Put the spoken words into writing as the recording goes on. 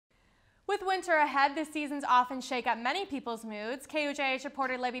With winter ahead, the seasons often shake up many people's moods. KUJH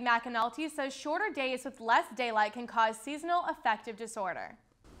reporter Libby McAnulty says shorter days with less daylight can cause seasonal affective disorder.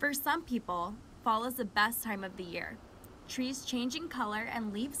 For some people, fall is the best time of the year. Trees changing color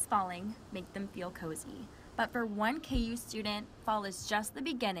and leaves falling make them feel cozy. But for one KU student, fall is just the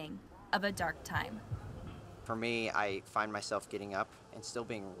beginning of a dark time. For me, I find myself getting up and still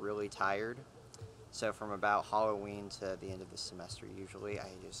being really tired. So from about Halloween to the end of the semester, usually I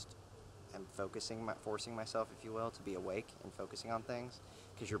just am forcing myself, if you will, to be awake and focusing on things,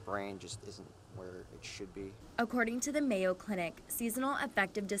 because your brain just isn't where it should be. According to the Mayo Clinic, seasonal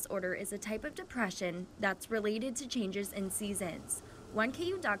affective disorder is a type of depression that's related to changes in seasons. One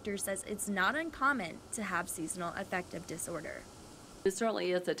KU doctor says it's not uncommon to have seasonal affective disorder. It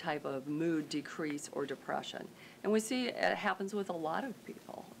certainly is a type of mood decrease or depression. And we see it happens with a lot of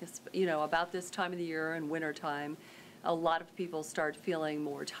people. It's, about this time of the year and winter time, a lot of people start feeling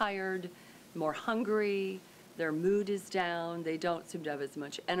more tired, more hungry, their mood is down, they don't seem to have as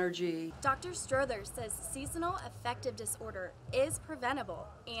much energy. Dr. Strother says seasonal affective disorder is preventable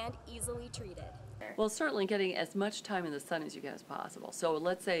and easily treated. Well, certainly getting as much time in the sun as you can as possible. So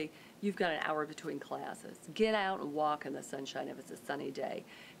let's say you've got an hour between classes. Get out and walk in the sunshine if it's a sunny day.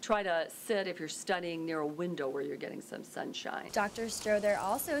 Try to sit, if you're studying, near a window where you're getting some sunshine. Dr. Strother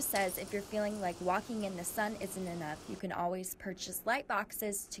also says if you're feeling like walking in the sun isn't enough, you can always purchase light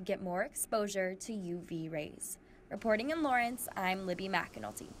boxes to get more exposure to UV rays. Reporting in Lawrence, I'm Libby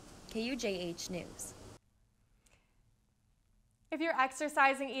McAnulty, KUJH News. If you're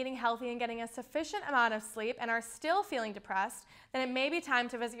exercising, eating healthy, and getting a sufficient amount of sleep and are still feeling depressed, then it may be time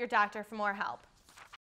to visit your doctor for more help.